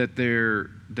 That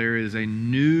there is a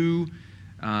new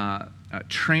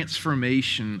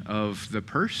transformation of the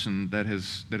person that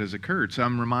has occurred. So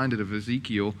I'm reminded of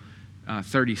Ezekiel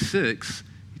 36,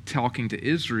 talking to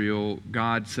Israel.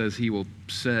 God says He will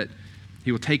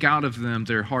take out of them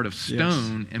their heart of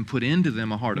stone and put into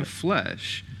them a heart of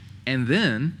flesh, and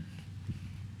then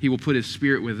He will put His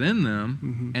Spirit within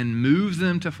them and move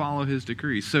them to follow His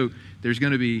decrees. So there's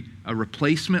going to be a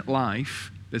replacement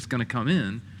life that's going to come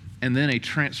in, and then a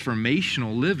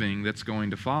transformational living that's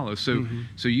going to follow. So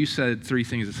you said three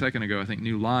things a second ago. I think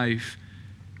new life,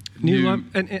 new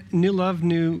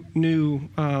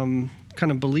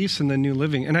kind of beliefs, and then new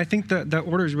living. And I think that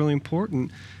order is really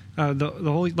important. The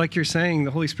Holy, like you're saying,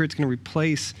 the Holy Spirit's going to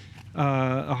replace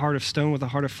a heart of stone with a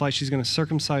heart of flesh. He's going to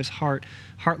circumcise heart.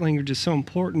 Heart language is so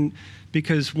important,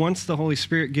 because once the Holy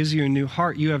Spirit gives you a new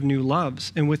heart, you have new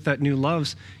loves. And with that new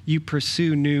loves, you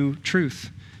pursue new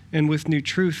truth. And with new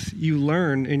truth, you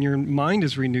learn, and your mind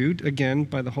is renewed, again,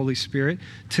 by the Holy Spirit,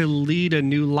 to lead a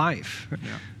new life.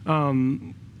 Yeah.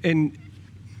 And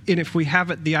if we have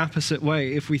it the opposite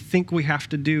way, if we think we have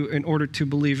to do in order to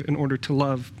believe, in order to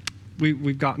love,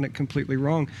 we've gotten it completely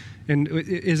wrong. And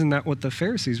isn't that what the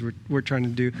Pharisees were trying to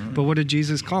do? But what did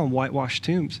Jesus call them? Whitewashed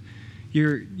tombs.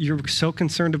 You're so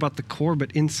concerned about the core,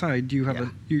 but inside you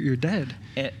have you're dead.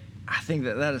 And I think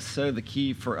that is so the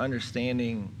key for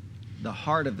understanding the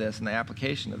heart of this and the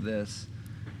application of this.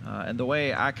 And the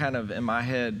way I kind of in my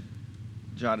head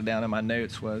jotted down in my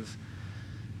notes was,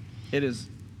 it is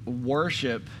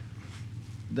worship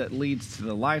that leads to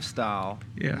the lifestyle,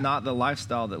 not the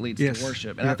lifestyle that leads to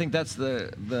worship. And I think that's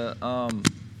the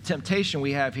temptation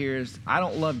we have here is, I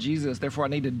don't love Jesus, therefore I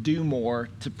need to do more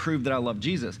to prove that I love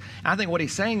Jesus. And I think what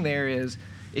he's saying there is,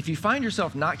 if you find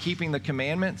yourself not keeping the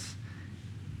commandments,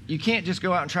 you can't just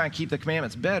go out and try and keep the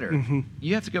commandments better.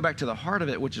 You have to go back to the heart of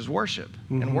it, which is worship.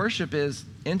 And worship is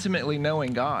intimately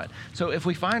knowing God. So if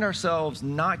we find ourselves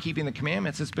not keeping the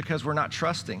commandments, it's because we're not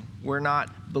trusting. We're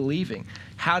not believing.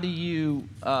 How do you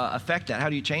affect that? How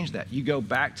do you change that? You go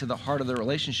back to the heart of the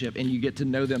relationship, and you get to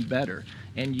know them better.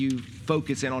 And you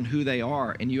focus in on who they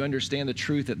are, and you understand the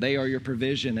truth that they are your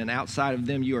provision, and outside of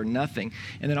them you are nothing.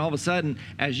 And then all of a sudden,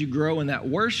 as you grow in that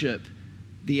worship,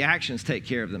 the actions take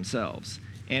care of themselves.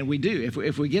 And we do.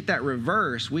 If we get that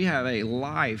reverse, we have a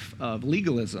life of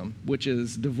legalism, which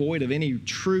is devoid of any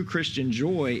true Christian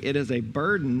joy. It is a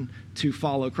burden to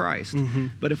follow Christ.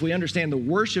 But if we understand the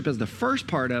worship as the first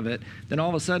part of it, then all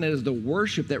of a sudden it is the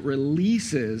worship that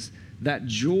releases that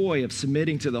joy of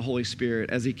submitting to the Holy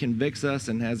Spirit as he convicts us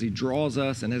and as he draws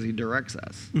us and as he directs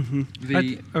us.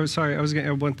 Mm-hmm. Sorry, I was going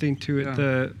to add one thing to it.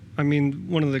 Yeah.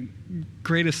 One of the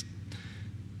greatest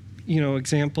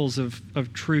examples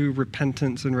of true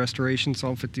repentance and restoration,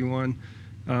 Psalm 51,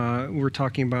 we're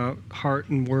talking about heart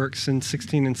and works. In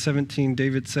 16 and 17,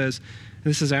 David says,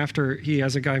 this is after he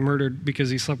has a guy murdered because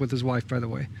he slept with his wife, by the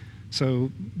way.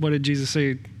 So what did Jesus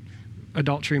say?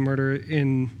 Adultery, murder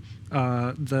in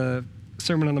the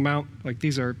Sermon on the Mount, like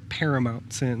these are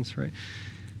paramount sins, right?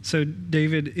 So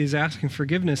David is asking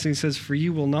forgiveness. And he says, for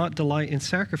you will not delight in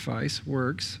sacrifice,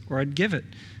 works, or I'd give it.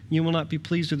 You will not be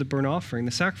pleased with the burnt offering.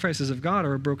 The sacrifices of God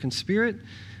are a broken spirit,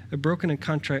 a broken and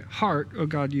contrite heart, O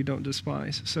God, you don't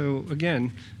despise. So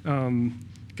again,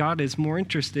 God is more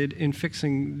interested in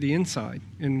fixing the inside.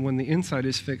 And when the inside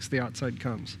is fixed, the outside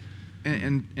comes.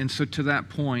 And so to that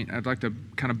point, I'd like to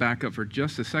kind of back up for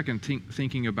just a second,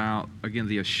 thinking about, again,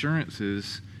 the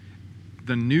assurances.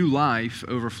 The new life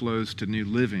overflows to new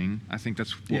living. I think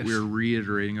that's what we're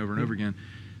reiterating over and over again.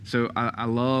 So I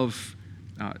love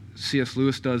C.S.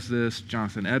 Lewis does this.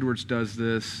 Jonathan Edwards does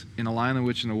this. In A Lion, the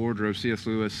Witch, and the Wardrobe, C.S.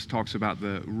 Lewis talks about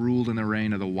the rule and the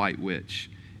reign of the White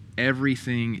Witch.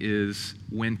 Everything is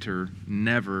winter,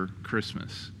 never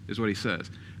Christmas, is what he says.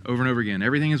 Over and over again.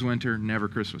 Everything is winter, never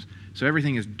Christmas. So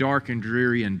everything is dark and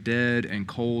dreary and dead and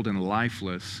cold and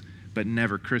lifeless, but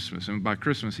never Christmas. And by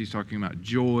Christmas, he's talking about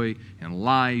joy and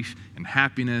life and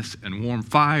happiness and warm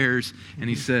fires. And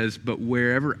he says, but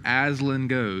wherever Aslan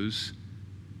goes,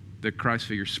 the Christ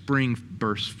figure, spring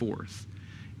bursts forth.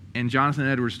 And Jonathan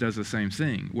Edwards does the same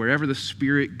thing. Wherever the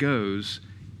Spirit goes,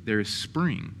 there is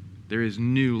spring. There is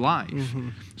new life. Mm-hmm.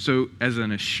 So as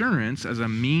an assurance, as a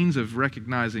means of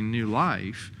recognizing new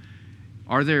life,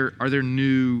 is there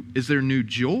new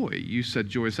joy? You said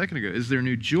joy a second ago. Is there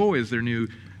new joy? Is there new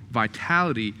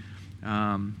vitality?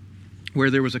 Where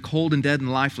there was a cold and dead and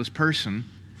lifeless person,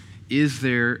 is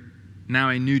there now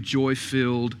a new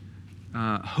joy-filled,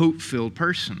 hope-filled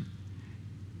person?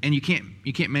 And you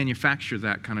can't manufacture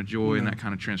that kind of joy and that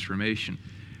kind of transformation.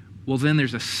 Well, then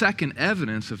there's a second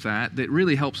evidence of that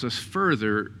really helps us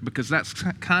further, because that's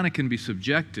kind of can be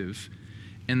subjective,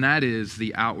 and that is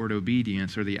the outward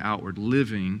obedience or the outward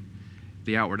living,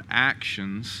 the outward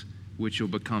actions, which will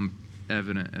become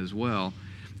evident as well.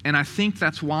 And I think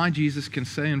that's why Jesus can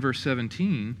say in verse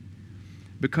 17,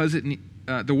 because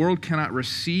the world cannot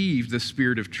receive the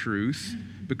Spirit of truth,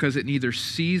 because it neither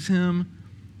sees him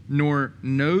nor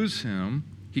knows him.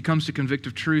 He comes to convict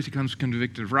of truth. He comes to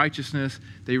convict of righteousness.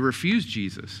 They refuse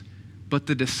Jesus. But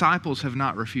the disciples have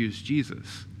not refused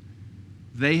Jesus.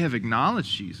 They have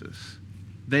acknowledged Jesus.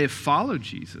 They have followed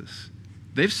Jesus.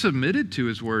 They've submitted to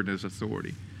his word and his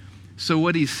authority. So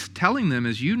what he's telling them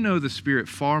is, you know the Spirit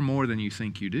far more than you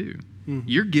think you do. Mm-hmm.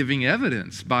 You're giving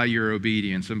evidence by your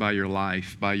obedience and by your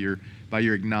life, by your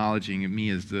acknowledging of me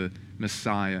as the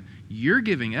Messiah. You're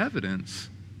giving evidence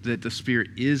that the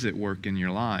Spirit is at work in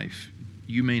your life.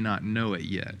 You may not know it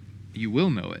yet. You will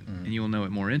know it, and you will know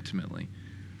it more intimately.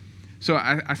 So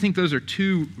I think those are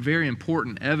two very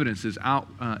important evidences,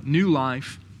 new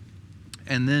life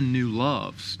and then new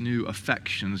loves, new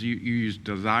affections. You use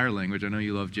desire language. I know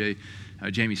you love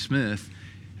Jamie Smith.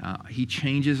 He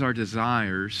changes our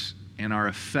desires and our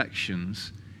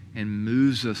affections and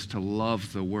moves us to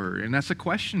love the Word. And that's a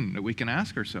question that we can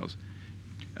ask ourselves.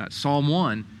 Psalm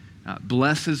 1,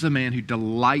 blessed is the man who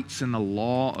delights in the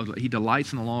law of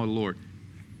the Lord.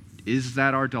 Is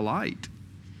that our delight?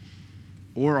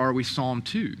 Or are we Psalm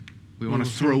 2? We want to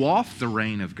throw off the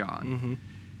reign of God. Mm-hmm.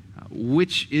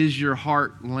 Which is your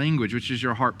heart language? Which is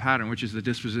your heart pattern? Which is the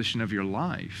disposition of your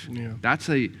life? Yeah. That's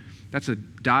a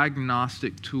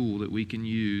diagnostic tool that we can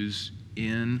use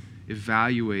in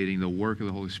evaluating the work of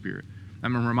the Holy Spirit.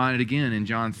 I'm reminded again in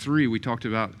John 3, we talked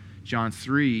about John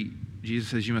 3, Jesus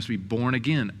says you must be born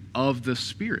again of the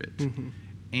Spirit. Mm-hmm.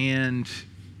 And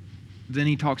then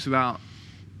he talks about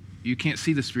you can't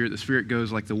see the Spirit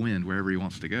goes like the wind wherever he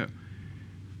wants to go.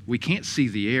 We can't see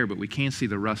the air, but we can see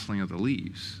the rustling of the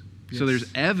leaves. Yes. So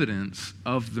there's evidence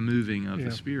of the moving of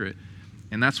the Spirit.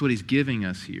 And that's what he's giving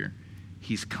us here.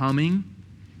 He's coming.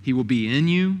 He will be in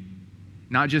you.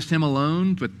 Not just him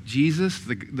alone, but Jesus,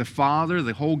 the Father,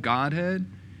 the whole Godhead.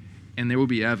 And there will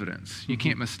be evidence. You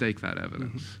can't mistake that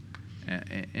evidence.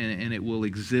 Mm-hmm. And it will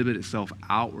exhibit itself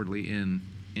outwardly in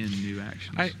new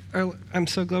actions. I'm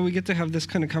so glad we get to have this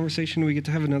kind of conversation. We get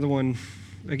to have another one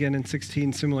again in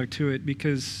 16 similar to it,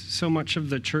 because so much of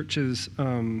the church's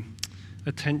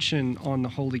attention on the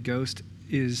Holy Ghost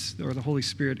or the Holy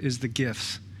Spirit is the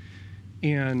gifts.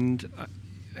 And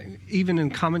even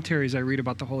in commentaries I read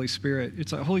about the Holy Spirit,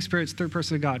 it's like Holy Spirit's third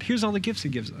person of God. Here's all the gifts he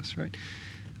gives us, right?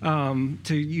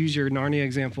 to use your Narnia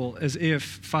example, as if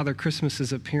Father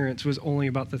Christmas's appearance was only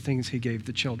about the things he gave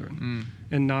the children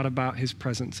and not about his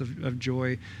presence of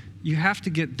joy. You have to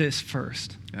get this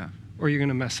first, or you're going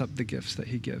to mess up the gifts that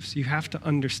he gives. You have to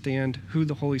understand who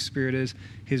the Holy Spirit is,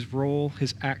 his role,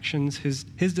 his actions, his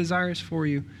desires for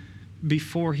you,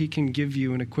 before he can give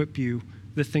you and equip you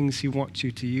the things he wants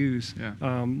you to use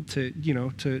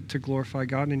to glorify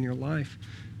God in your life.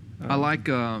 I like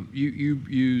you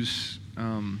use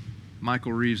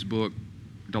Michael Reeves' book,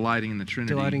 Delighting in the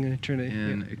Trinity. Delighting in the Trinity.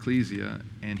 In Ecclesia,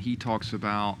 and he talks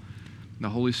about the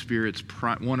Holy Spirit's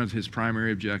one of his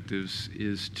primary objectives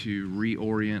is to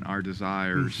reorient our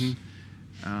desires,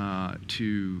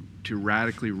 to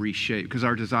radically reshape, because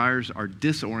our desires are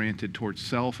disoriented towards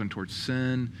self and towards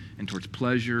sin and towards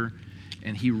pleasure,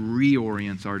 and he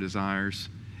reorients our desires,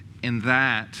 and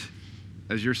that,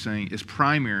 as you're saying, is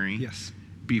primary. Yes.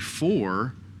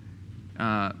 Before,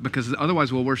 because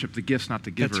otherwise we'll worship the gifts, not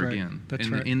the giver again. That's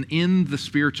right. In the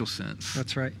spiritual sense.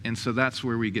 That's right. And so that's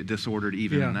where we get disordered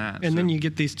even in that. And then you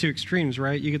get these two extremes,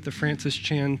 right? You get the Francis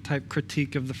Chan type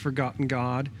critique of the forgotten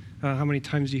God. How many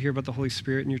times do you hear about the Holy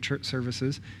Spirit in your church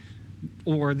services?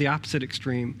 Or the opposite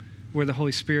extreme, where the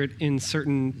Holy Spirit in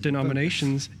certain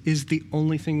denominations is the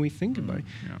only thing we think about.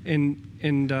 Yeah. And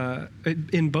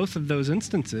in both of those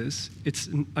instances, it's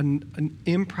an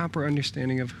improper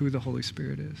understanding of who the Holy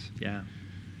Spirit is. Yeah,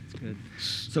 that's good.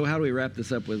 So how do we wrap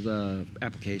this up with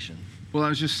application? Well, I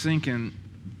was just thinking,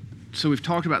 so we've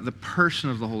talked about the person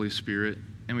of the Holy Spirit,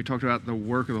 and we talked about the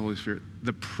work of the Holy Spirit.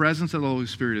 The presence of the Holy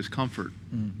Spirit is comfort.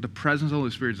 The presence of the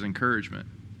Holy Spirit is encouragement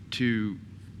to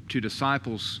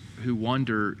disciples who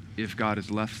wonder if God has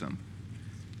left them.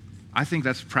 I think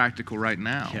that's practical right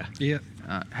now. Yeah.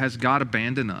 Has God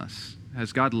abandoned us?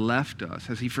 Has God left us?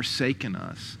 Has he forsaken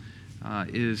us?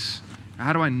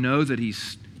 How do I know that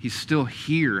he's still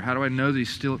here? How do I know that he's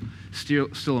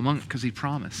still among us? Because he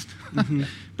promised.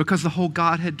 Because the whole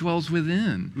Godhead dwells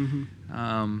within.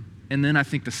 And then I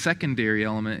think the secondary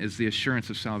element is the assurance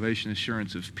of salvation,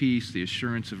 assurance of peace, the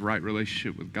assurance of right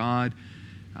relationship with God.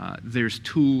 There's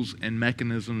tools and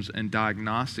mechanisms and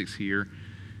diagnostics here.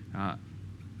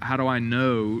 How do I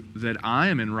know that I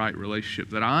am in right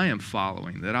relationship, that I am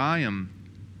following, that I am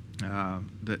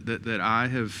that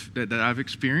I've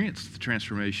experienced the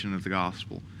transformation of the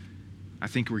gospel? I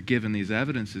think we're given these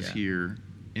evidences here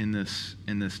in this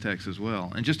text as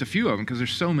well, and just a few of them because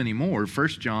there's so many more. 1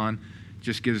 John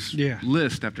just gives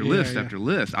list after list after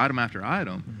list, item after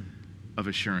item. Of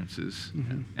assurances,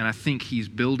 and I think he's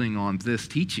building on this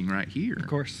teaching right here. Of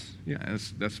course,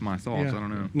 that's my thoughts. I don't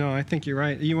know. No, I think you're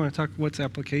right. You want to talk what's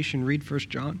application? Read 1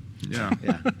 John.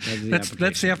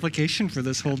 That's the application for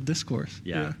this whole discourse.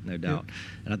 No doubt.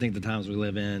 And I think the times we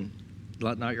live in,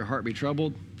 let not your heart be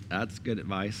troubled. That's good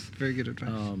advice. Very good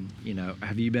advice.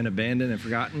 Have you been abandoned and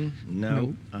forgotten?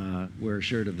 No. We're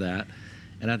assured of that.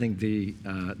 And I think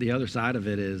the other side of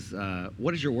it is,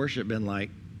 what has your worship been like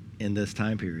in this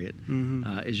time period?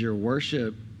 Is your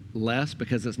worship less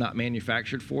because it's not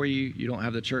manufactured for you? You don't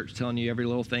have the church telling you every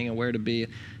little thing and where to be.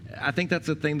 I think that's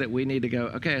the thing that we need to go,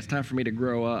 okay, it's time for me to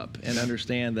grow up and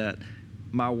understand that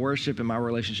my worship and my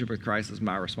relationship with Christ is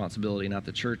my responsibility, not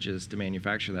the church's, to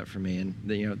manufacture that for me.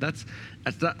 And that's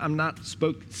not, I'm not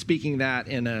speaking that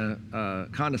in a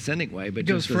condescending way, but it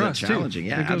goes just for as us challenging. Too.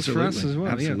 Yeah, it goes absolutely. for us as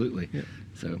well. Absolutely. Yeah.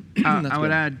 So I would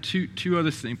add two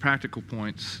other practical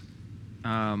points.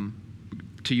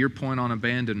 To your point on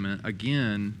abandonment,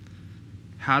 again,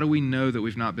 how do we know that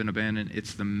we've not been abandoned?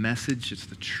 It's the message, it's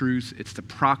the truth, it's the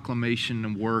proclamation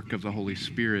and work of the Holy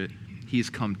Spirit. He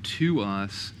has come to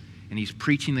us, and he's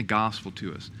preaching the gospel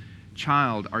to us.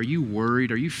 Child, are you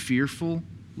worried? Are you fearful?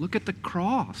 Look at the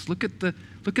cross. Look at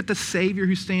the Savior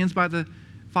who stands by the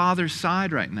Father's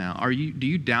side right now. Do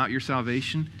you doubt your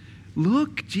salvation?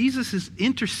 Look, Jesus is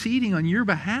interceding on your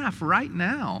behalf right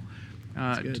now.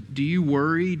 Do you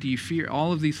worry? Do you fear?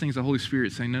 All of these things, the Holy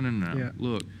Spirit saying, no. Yeah.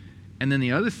 Look. And then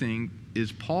the other thing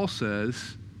is Paul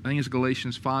says, I think it's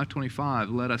Galatians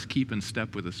 5:25, let us keep in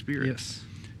step with the Spirit. Yes.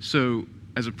 So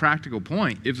as a practical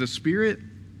point, if the Spirit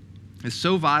is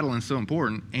so vital and so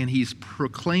important, and he's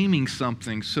proclaiming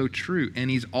something so true,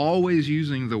 and he's always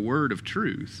using the word of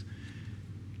truth,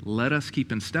 let us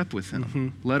keep in step with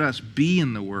him. Let us be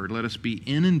in the word. Let us be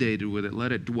inundated with it.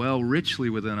 Let it dwell richly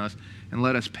within us. And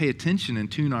let us pay attention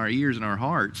and tune our ears and our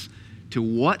hearts to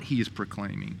what he is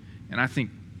proclaiming. And I think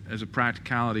as a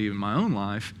practicality in my own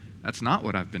life, that's not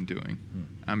what I've been doing.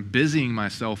 I'm busying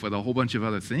myself with a whole bunch of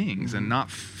other things and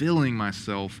not filling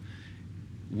myself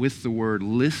with the word,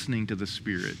 listening to the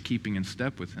Spirit, keeping in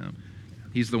step with him.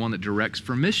 He's the one that directs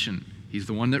for mission. He's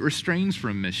the one that restrains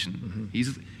from mission.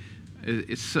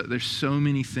 There's so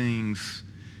many things.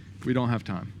 We don't have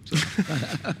time. So.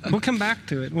 We'll come back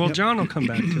to it. Well, yep. John will come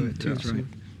back to it too. That's right.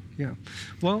 Yeah.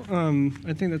 Well,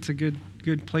 I think that's a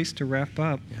good place to wrap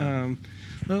up. Yeah.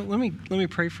 Well, let me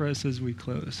pray for us as we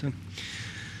close.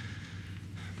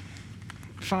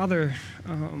 Father,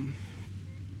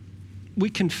 we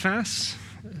confess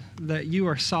that you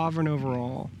are sovereign over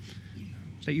all,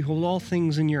 that you hold all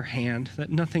things in your hand, that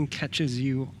nothing catches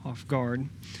you off guard,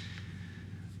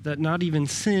 that not even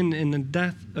sin in the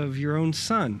death of your own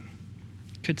Son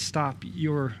could stop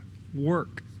your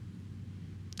work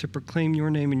to proclaim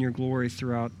your name and your glory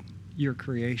throughout your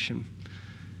creation.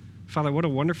 Father, what a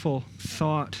wonderful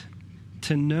thought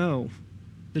to know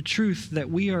the truth that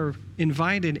we are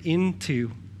invited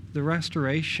into the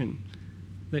restoration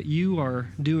that you are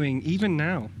doing even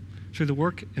now through the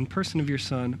work and person of your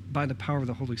Son by the power of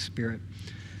the Holy Spirit.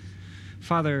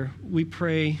 Father, we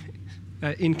pray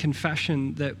in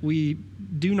confession that we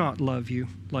do not love you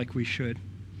like we should,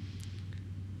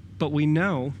 but we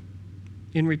know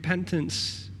in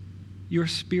repentance your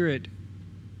Spirit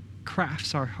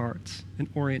crafts our hearts and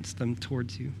orients them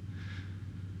towards you.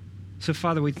 So,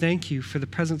 Father, we thank you for the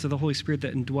presence of the Holy Spirit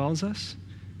that indwells us,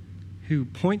 who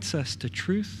points us to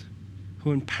truth,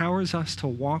 who empowers us to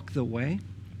walk the way,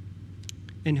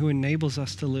 and who enables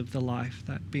us to live the life,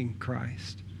 that being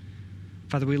Christ.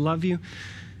 Father, we love you.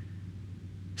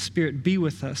 Spirit, be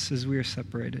with us as we are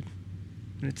separated.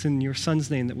 And it's in your Son's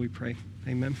name that we pray.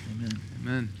 Amen. Amen.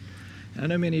 Amen. I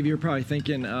know many of you are probably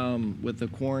thinking with the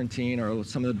quarantine or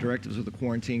some of the directives with the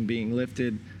quarantine being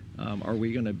lifted, are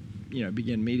we going to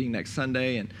begin meeting next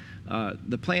Sunday? And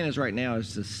the plan is right now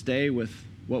is to stay with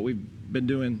what we've been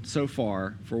doing so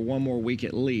far for one more week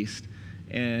at least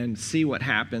and see what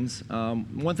happens.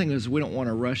 One thing is we don't want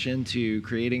to rush into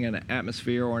creating an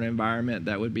atmosphere or an environment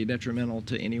that would be detrimental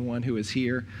to anyone who is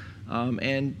here.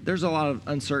 And there's a lot of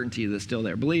uncertainty that's still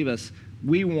there. Believe us,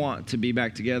 we want to be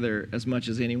back together as much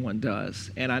as anyone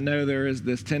does. And I know there is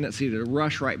this tendency to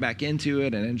rush right back into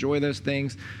it and enjoy those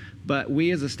things. But we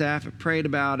as a staff have prayed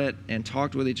about it and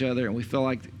talked with each other, and we feel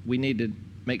like we need to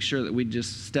make sure that we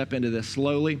just step into this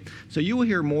slowly. So you will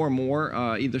hear more and more,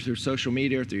 either through social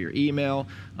media or through your email.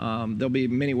 There'll be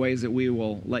many ways that we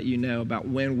will let you know about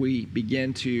when we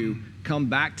begin to come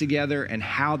back together and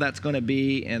how that's going to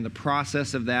be and the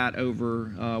process of that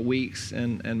over weeks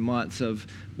and months of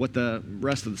what the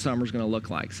rest of the summer is going to look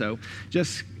like. So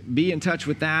just be in touch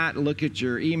with that. Look at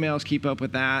your emails. Keep up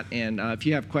with that. And if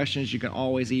you have questions, you can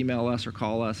always email us or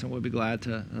call us, and we'll be glad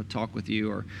to talk with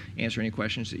you or answer any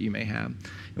questions that you may have.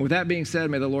 And with that being said,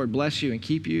 may the Lord bless you and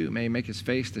keep you. May he make his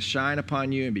face to shine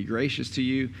upon you and be gracious to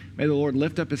you. May the Lord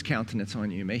lift up his countenance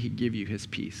on you. May he give you his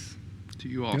peace. To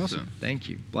you also. Awesome. Thank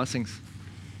you. Blessings.